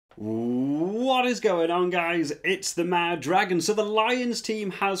What is going on, guys? It's the Mad Dragon. So the Lions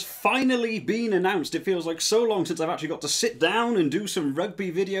team has finally been announced. It feels like so long since I've actually got to sit down and do some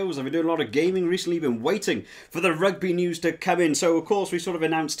rugby videos. I've been doing a lot of gaming recently, been waiting for the rugby news to come in. So of course we sort of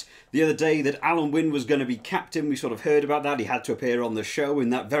announced the other day that Alan Wynne was going to be captain. We sort of heard about that. He had to appear on the show in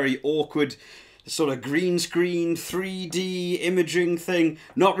that very awkward sort of green screen 3D imaging thing.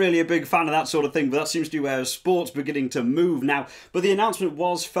 Not really a big fan of that sort of thing, but that seems to be where sport's beginning to move now. But the announcement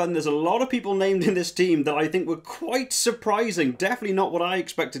was fun. There's a lot of people named in this team that I think were quite surprising. Definitely not what I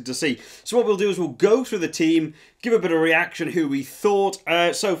expected to see. So what we'll do is we'll go through the team, give a bit of reaction who we thought.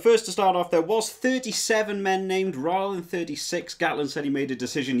 So first to start off, there was 37 men named rather than 36. Gatlin said he made a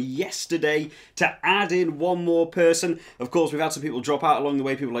decision yesterday to add in one more person. Of course, we've had some people drop out along the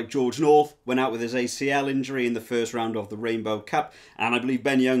way. People like George North went out with his ACL injury in the first round of the Rainbow Cup, and I believe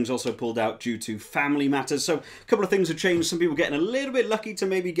Ben Young's also pulled out due to family matters. So a couple of things have changed. Some people getting a little bit lucky to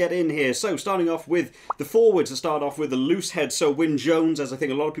maybe get in here. So starting off with the forwards, to start off with the loose head. So Wyn Jones, as I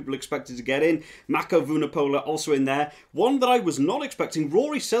think a lot of people expected to get in. Mako Vunipola also in there. One that I was not expecting,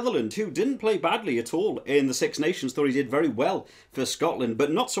 Rory Sutherland, who didn't play badly at all in the Six Nations. Thought he did very well for Scotland,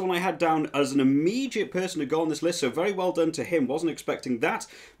 but not someone I had down as an immediate person to go on this list. So very well done to him. Wasn't expecting that.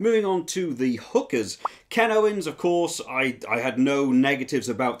 Moving on to the hookers. Ken Owens, of course, I had no negatives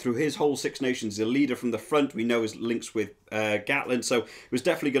about through his whole Six Nations. He's a leader from the front. We know his links with Gatlin, so he was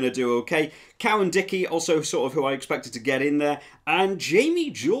definitely going to do okay. Cowan Dickey, also sort of who I expected to get in there. And Jamie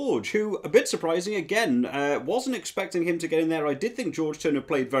George, who, a bit surprising again, wasn't expecting him to get in there. I did think George Turner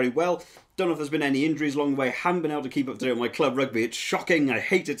played very well. Don't know if there's been any injuries along the way. I haven't been able to keep up to date with my club rugby. It's shocking. I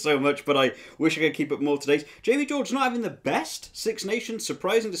hate it so much, but I wish I could keep up more to date. Jamie George not having the best Six Nations.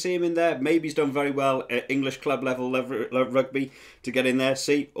 Surprising to see him in there. Maybe he's done very well at English club level rugby to get in there.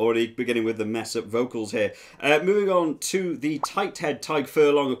 See, already beginning with the mess up vocals here. Moving on to the tight head. Tyg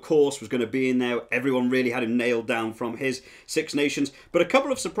Furlong, of course, was going to be in there. Everyone really had him nailed down from his Six Nations. But a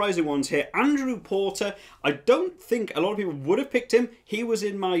couple of surprising ones here. Andrew Porter, I don't think a lot of people would have picked him. He was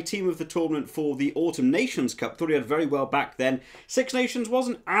in my team of the tournament for the Autumn Nations Cup. Thought he had very well back then. Six Nations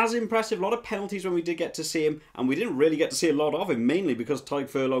wasn't as impressive. A lot of penalties when we did get to see him, and we didn't really get to see a lot of him, mainly because Tyg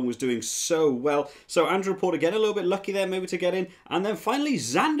Furlong was doing so well. So Andrew Porter getting a little bit lucky there maybe to get in. And then finally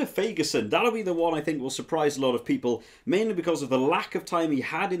Xander Fagerson. That'll be the one I think will surprise a lot of people, mainly because of the lack of time he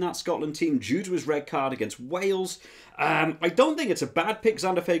had in that Scotland team due to his red card against Wales. I don't think it's a bad pick.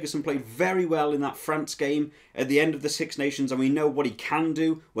 Xander Fagerson played very well in that France game at the end of the Six Nations, and we know what he can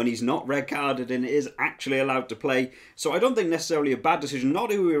do when he's not red carded and is actually allowed to play. So I don't think necessarily a bad decision,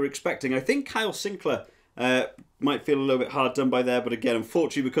 not who we were expecting. I think Kyle Sinclair might feel a little bit hard done by there, but again,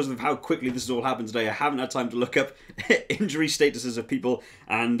 unfortunately, because of how quickly this has all happened today, I haven't had time to look up injury statuses of people,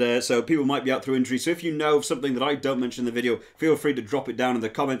 and so people might be out through injury. So if you know of something that I don't mention in the video, feel free to drop it down in the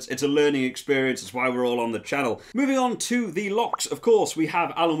comments. It's a learning experience. It's why we're all on the channel. Moving on to the locks, of course, we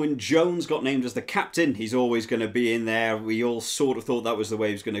have Alan Wynne Jones got named as the captain. He's always going to be in there. We all sort of thought that was the way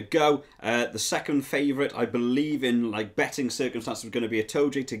he was going to go. The second favourite, I believe, in like betting circumstances, was going to be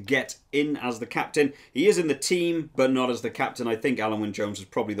Itoje to get in as the captain. He is in the team, but not as the captain. I think Alan Wynne Jones is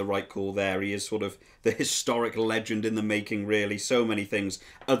probably the right call there. He is sort of the historic legend in the making, really. So many things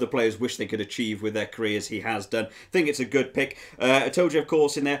other players wish they could achieve with their careers he has done. I think it's a good pick. Itoje, of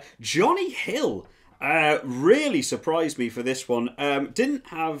course, in there. Johnny Hill really surprised me for this one. Didn't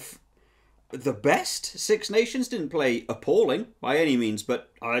have the best Six Nations, didn't play appalling by any means,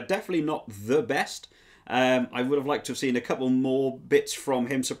 but definitely not the best. I would have liked to have seen a couple more bits from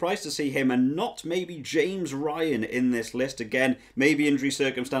him. Surprised to see him and not maybe James Ryan in this list. Again, maybe injury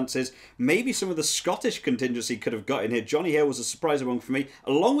circumstances. Maybe some of the Scottish contingency could have got in here. Johnny Hill was a surprising one for me,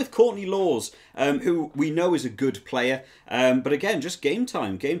 along with Courtney Laws, who we know is a good player. But again, just game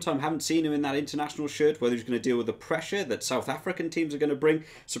time. Game time, haven't seen him in that international shirt, whether he's going to deal with the pressure that South African teams are going to bring.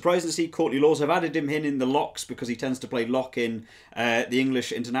 Surprising to see Courtney Laws. I've added him in the locks because he tends to play lock in the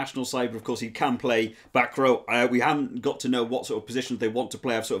English international side, but of course he can play back row. We haven't got to know what sort of positions they want to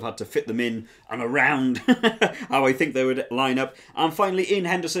play. I've sort of had to fit them in and around how I think they would line up. And finally, Ian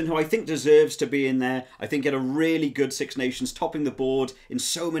Henderson, who I think deserves to be in there. I think he had a really good Six Nations, topping the board in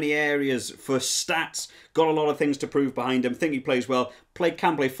so many areas for stats. Got a lot of things to prove behind him. Think he plays well.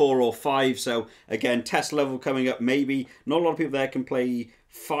 Can play 4 or 5. So again, test level coming up. Maybe not a lot of people there can play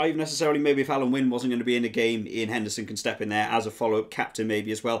 5 necessarily. Maybe if Alan Wynne wasn't going to be in the game, Ian Henderson can step in there as a follow-up captain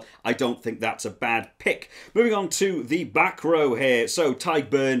maybe as well. I don't think that's a bad pick. Moving on to the back row here. So Tyg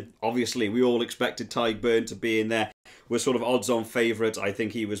Byrne, obviously we all expected Tyg Byrne to be in there. was sort of odds-on favourite. I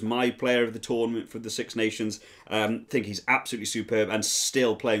think he was my player of the tournament for the Six Nations. Think he's absolutely superb and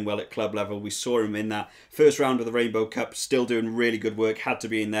still playing well at club level. We saw him in that first round of the Rainbow Cup, still doing really good work, had to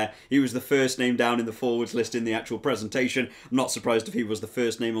be in there. He was the first name down in the forwards list in the actual presentation. I'm not surprised if he was the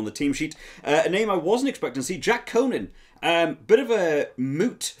first name on the team sheet. A name I wasn't expecting to see, Jack Conan. Bit of a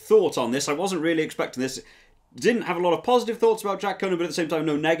moot thought on this. I wasn't really expecting this. Didn't have a lot of positive thoughts about Jack Conan, but at the same time,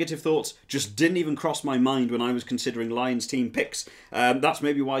 no negative thoughts. Just didn't even cross my mind when I was considering Lions team picks. That's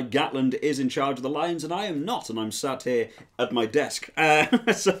maybe why Gatland is in charge of the Lions and I am not, and I'm sat here at my desk.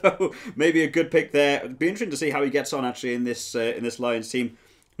 So maybe a good pick there. It'd be interesting to see how he gets on actually in this Lions team.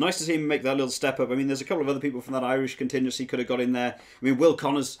 Nice to see him make that little step up. I mean, there's a couple of other people from that Irish contingency could have got in there. I mean, Will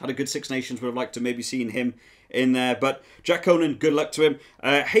Connors had a good Six Nations. Would have liked to maybe seen him in there. But Jack Conan, good luck to him.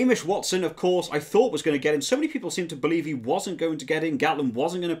 Hamish Watson, of course, I thought was going to get in. So many people seem to believe he wasn't going to get in. Gatland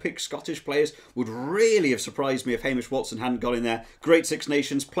wasn't going to pick Scottish players. Would really have surprised me if Hamish Watson hadn't got in there. Great Six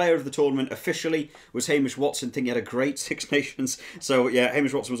Nations. Player of the tournament officially was Hamish Watson. I think he had a great Six Nations. So, yeah,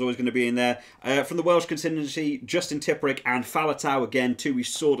 Hamish Watson was always going to be in there. From the Welsh contingency, Justin Tipperick and Faletau, again, two we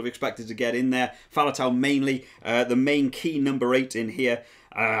sort of expected to get in there. Faletau mainly, the main key number 8 in here.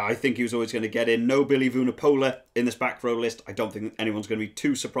 I think he was always going to get in. No Billy Vunipola in this back row list. I don't think anyone's going to be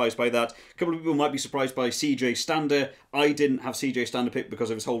too surprised by that. A couple of people might be surprised by CJ Stander. I didn't have CJ Stander picked because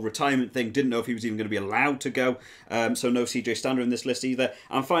of his whole retirement thing. Didn't know if he was even going to be allowed to go. So no CJ Stander in this list either.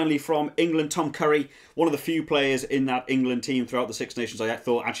 And finally from England, Tom Curry. One of the few players in that England team throughout the Six Nations I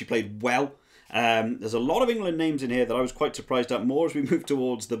thought actually played well. There's a lot of England names in here that I was quite surprised at. More as we move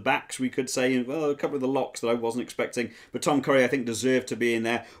towards the backs, we could say, and well, a couple of the locks that I wasn't expecting. But Tom Curry, I think, deserved to be in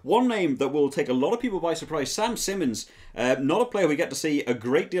there. One name that will take a lot of people by surprise, Sam Simmonds. Not a player we get to see a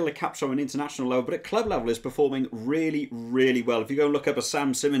great deal of caps from an international level, but at club level is performing really, really well. If you go and look up a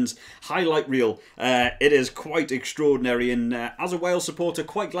Sam Simmonds highlight reel, it is quite extraordinary. And as a Wales supporter,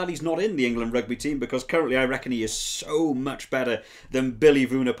 quite glad he's not in the England rugby team, because currently I reckon he is so much better than Billy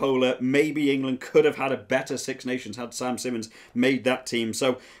Vunipola. Maybe England could have had a better Six Nations had Sam Simmonds made that team.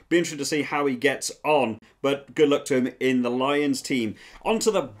 So be interested to see how he gets on, but good luck to him in the Lions team. On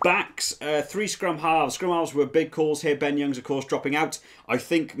to the backs, 3 scrum halves. Scrum halves were big calls here. Ben Young's, of course, dropping out. I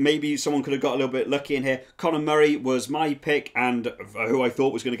think maybe someone could have got a little bit lucky in here. Conor Murray was my pick, and who I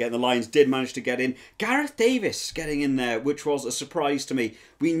thought was going to get in the Lions did manage to get in. Gareth Davis getting in there, which was a surprise to me.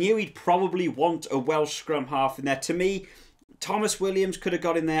 We knew he'd probably want a Welsh scrum half in there. To me, Thomas Williams could have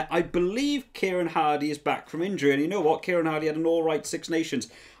got in there. I believe Kieran Hardy is back from injury, and you know what? Kieran Hardy had an all-right Six Nations.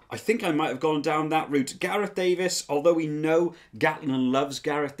 I think I might have gone down that route. Gareth Davis, although we know Gatland loves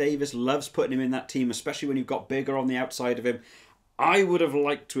Gareth Davis, loves putting him in that team, especially when you've got Bigger on the outside of him. I would have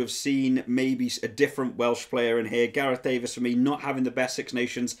liked to have seen maybe a different Welsh player in here. Gareth Davis, for me, not having the best Six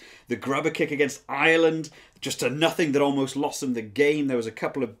Nations. The grubber kick against Ireland, just a nothing that almost lost them the game. There was a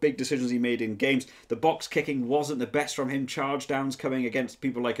couple of big decisions he made in games. The box kicking wasn't the best from him. Charge downs coming against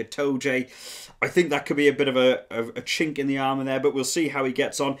people like a Toje. I think that could be a bit of a chink in the armour there, but we'll see how he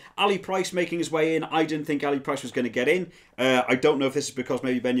gets on. Ali Price making his way in. I didn't think Ali Price was going to get in. I don't know if this is because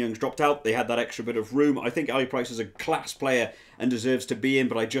maybe Ben Young's dropped out. They had that extra bit of room. I think Ali Price is a class player and deserves to be in,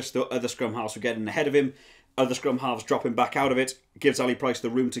 but I just thought other scrum halves were getting ahead of him. Other scrum halves dropping back out of it. Gives Ali Price the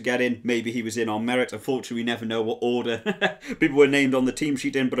room to get in. Maybe he was in on merit. Unfortunately, we never know what order people were named on the team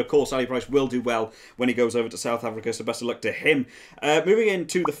sheet in. But of course, Ali Price will do well when he goes over to South Africa. So best of luck to him. Moving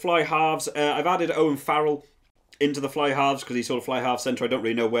into the fly halves. I've added Owen Farrell into the fly halves because he's sort of fly half centre. I don't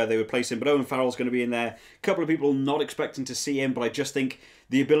really know where they would place him. But Owen Farrell's going to be in there. A couple of people not expecting to see him. But I just think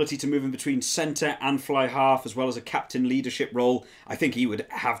the ability to move in between centre and fly half, as well as a captain leadership role, I think he would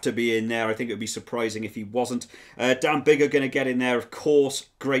have to be in there. I think it would be surprising if he wasn't. Dan Bigger going to get in there, of course.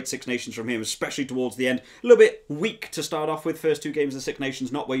 Great Six Nations from him, especially towards the end. A little bit weak to start off with. First 2 games of the Six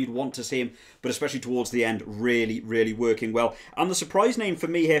Nations, not where you'd want to see him, but especially towards the end, really, really working well. And the surprise name for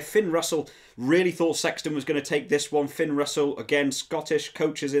me here, Finn Russell. Really thought Sexton was going to take this one. Finn Russell, again, Scottish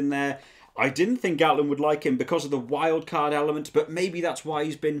coaches in there. I didn't think Gatland would like him because of the wild card element, but maybe that's why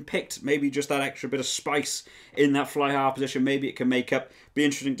he's been picked. Maybe just that extra bit of spice in that fly half position. Maybe it can make up. Be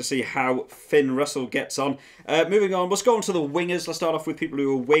interesting to see how Finn Russell gets on. Moving on, let's go on to the wingers. Let's start off with people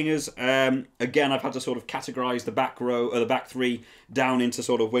who are wingers. Again, I've had to sort of categorise the back row, or the back 3 down into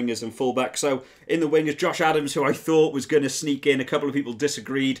sort of wingers and fullbacks. So in the wingers, Josh Adams, who I thought was going to sneak in. A couple of people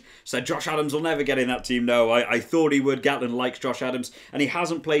disagreed, said Josh Adams will never get in that team. No, I thought he would. Gatland likes Josh Adams, and he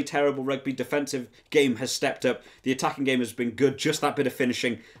hasn't played terrible rugby. Defensive game has stepped up. The attacking game has been good. Just that bit of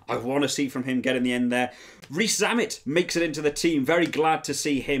finishing I want to see from him get in the end there. Rhys Zammit makes it into the team. Very glad to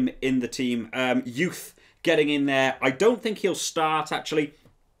see him in the team. Youth getting in there. I don't think he'll start, actually.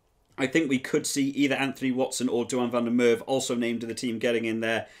 I think we could see either Anthony Watson or Duhan van der Merwe also named to the team getting in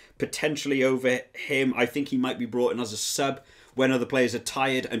there, potentially over him. I think he might be brought in as a sub when other players are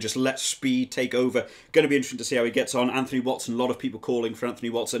tired and just let speed take over. Going to be interesting to see how he gets on. Anthony Watson, a lot of people calling for Anthony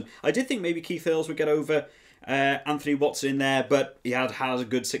Watson. I did think maybe Keith Earls would get over Anthony Watson in there, but he has a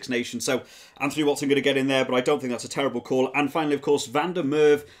good Six Nations, so Anthony Watson going to get in there, but I don't think that's a terrible call. And finally, of course, van der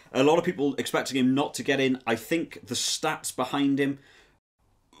Merwe, a lot of people expecting him not to get in. I think the stats behind him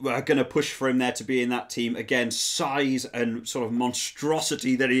are going to push for him there to be in that team. Again, size and sort of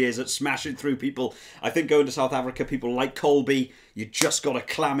monstrosity that he is at smashing through people. I think going to South Africa, people like Colby, you just got to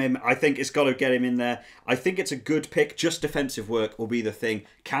clam him. I think it's got to get him in there. I think it's a good pick. Just defensive work will be the thing.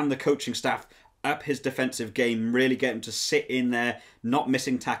 Can the coaching staff up his defensive game, really get him to sit in there, not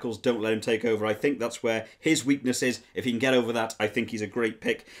missing tackles, don't let him take over? I think that's where his weakness is. If he can get over that, I think he's a great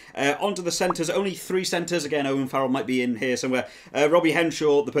pick. Onto the centres, only 3 centres. Again, Owen Farrell might be in here somewhere. Robbie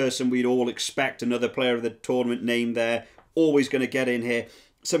Henshaw, the person we'd all expect, another player of the tournament name there, always going to get in here.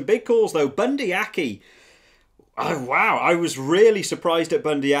 Some big calls though. Bundee Aki. Oh, wow, I was really surprised at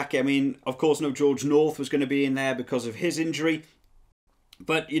Bundee Aki. I mean, of course, no George North was going to be in there because of his injury.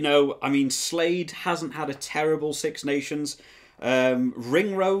 But, you know, I mean, Slade hasn't had a terrible Six Nations.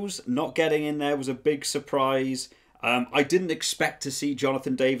 Ringrose not getting in there was a big surprise. I didn't expect to see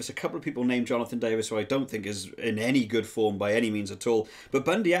Jonathan Davis. A couple of people named Jonathan Davis, who I don't think is in any good form by any means at all. But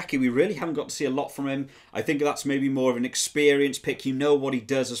Bundee Aki, we really haven't got to see a lot from him. I think that's maybe more of an experienced pick. You know what he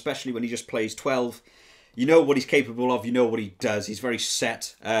does, especially when he just plays 12. You know what he's capable of. You know what he does. He's very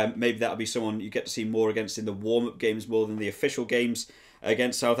set. Maybe that'll be someone you get to see more against in the warm-up games more than the official games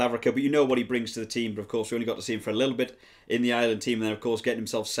against South Africa, but you know what he brings to the team. But of course, we only got to see him for a little bit in the Ireland team, and then of course getting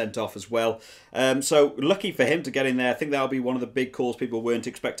himself sent off as well. So lucky for him to get in there. I think that'll be one of the big calls people weren't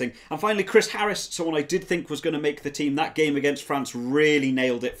expecting. And finally, Chris Harris, someone I did think was going to make the team. That game against France really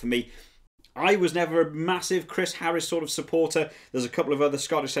nailed it for me. I was never a massive Chris Harris sort of supporter. There's a couple of other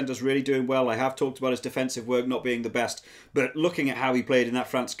Scottish centres really doing well. I have talked about his defensive work not being the best, but looking at how he played in that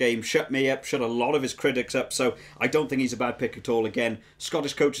France game, shut me up, shut a lot of his critics up, so I don't think he's a bad pick at all. Again,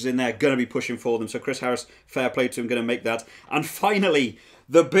 Scottish coaches in there, going to be pushing for them, so Chris Harris, fair play to him, going to make that. And finally,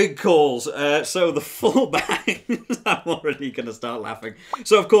 the big calls. So the fullback, I'm already going to start laughing.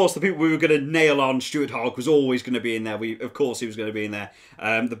 So of course the people we were going to nail on, Stuart Hogg was always going to be in there. Of course he was going to be in there.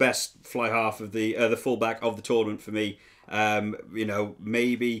 The best fly half of the fullback of the tournament for me. You know,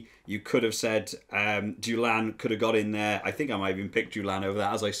 maybe you could have said Dulan could have got in there. I think I might have even picked Dulan over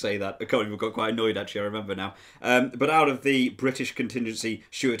that. As I say that, I can't even got quite annoyed actually, I remember now. But out of the British contingency,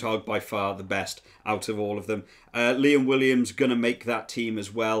 Stuart Hogg by far the best out of all of them. Liam Williams going to make that team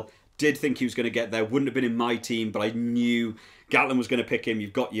as well. Did think he was going to get there. Wouldn't have been in my team, but I knew Gatland was going to pick him.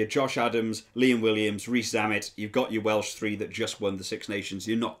 You've got your Josh Adams, Liam Williams, Rhys Zammit. You've got your Welsh 3 that just won the Six Nations.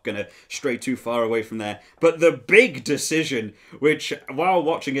 You're not going to stray too far away from there. But the big decision, which while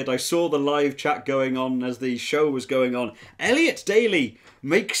watching it, I saw the live chat going on as the show was going on. Elliot Daly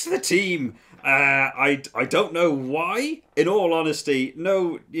makes the team. I don't know why. In all honesty,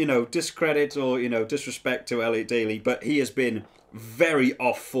 no, discredit or disrespect to Elliot Daly, but he has been very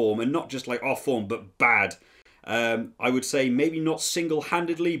off form, and not just like off form, but bad. I would say maybe not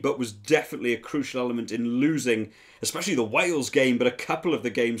single-handedly, but was definitely a crucial element in losing, especially the Wales game, but a couple of the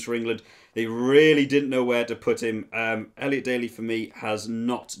games for England. They really didn't know where to put him. Elliot Daly, for me, has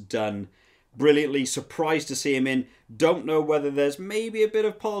not done brilliantly. Surprised to see him in. Don't know whether there's maybe a bit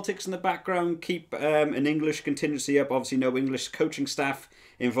of politics in the background. Keep an English contingency up. Obviously, no English coaching staff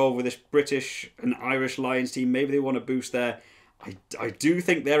involved with this British and Irish Lions team. Maybe they want to boost there. I do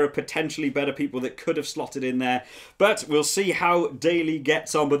think there are potentially better people that could have slotted in there. But we'll see how Daly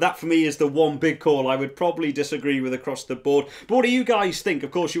gets on. But that for me is the one big call I would probably disagree with across the board. But what do you guys think? Of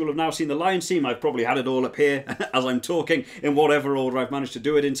course, you will have now seen the Lions team. I've probably had it all up here as I'm talking in whatever order I've managed to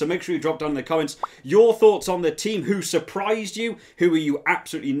do it in. So make sure you drop down in the comments your thoughts on the team. Who surprised you? Who are you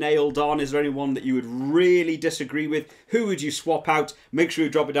absolutely nailed on? Is there anyone that you would really disagree with? Who would you swap out? Make sure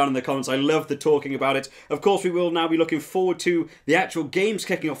you drop it down in the comments. I love the talking about it. Of course, we will now be looking forward to the actual games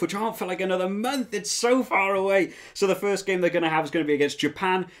kicking off, which aren't for like another month. It's so far away. So the first game they're going to have is going to be against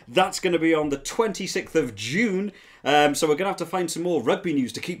Japan. That's going to be on the 26th of June. So we're going to have to find some more rugby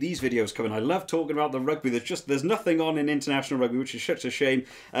news to keep these videos coming. I love talking about the rugby. There's nothing on in international rugby, which is such a shame.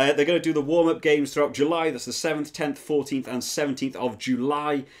 They're going to do the warm-up games throughout July. That's the 7th, 10th, 14th and 17th of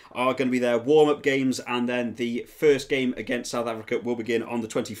July are going to be their warm-up games. And then the first game against South Africa will begin on the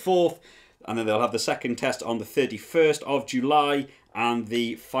 24th. And then they'll have the second test on the 31st of July. and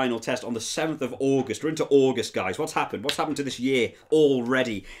the final test on the 7th of August. We're into August, guys. What's happened? What's happened to this year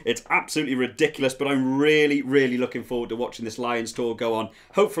already? It's absolutely ridiculous, but I'm really, really looking forward to watching this Lions tour go on.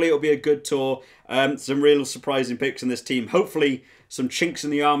 Hopefully it'll be a good tour. Some real surprising picks in this team. Hopefully some chinks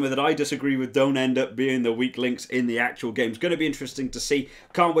in the armour that I disagree with don't end up being the weak links in the actual game. It's going to be interesting to see.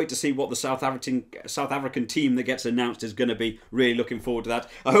 Can't wait to see what the South African team that gets announced is going to be. Really looking forward to that.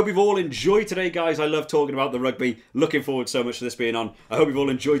 I hope you've all enjoyed today, guys. I love talking about the rugby. Looking forward so much to this being on. I hope you've all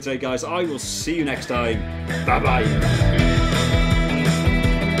enjoyed today, guys. I will see you next time. Bye-bye.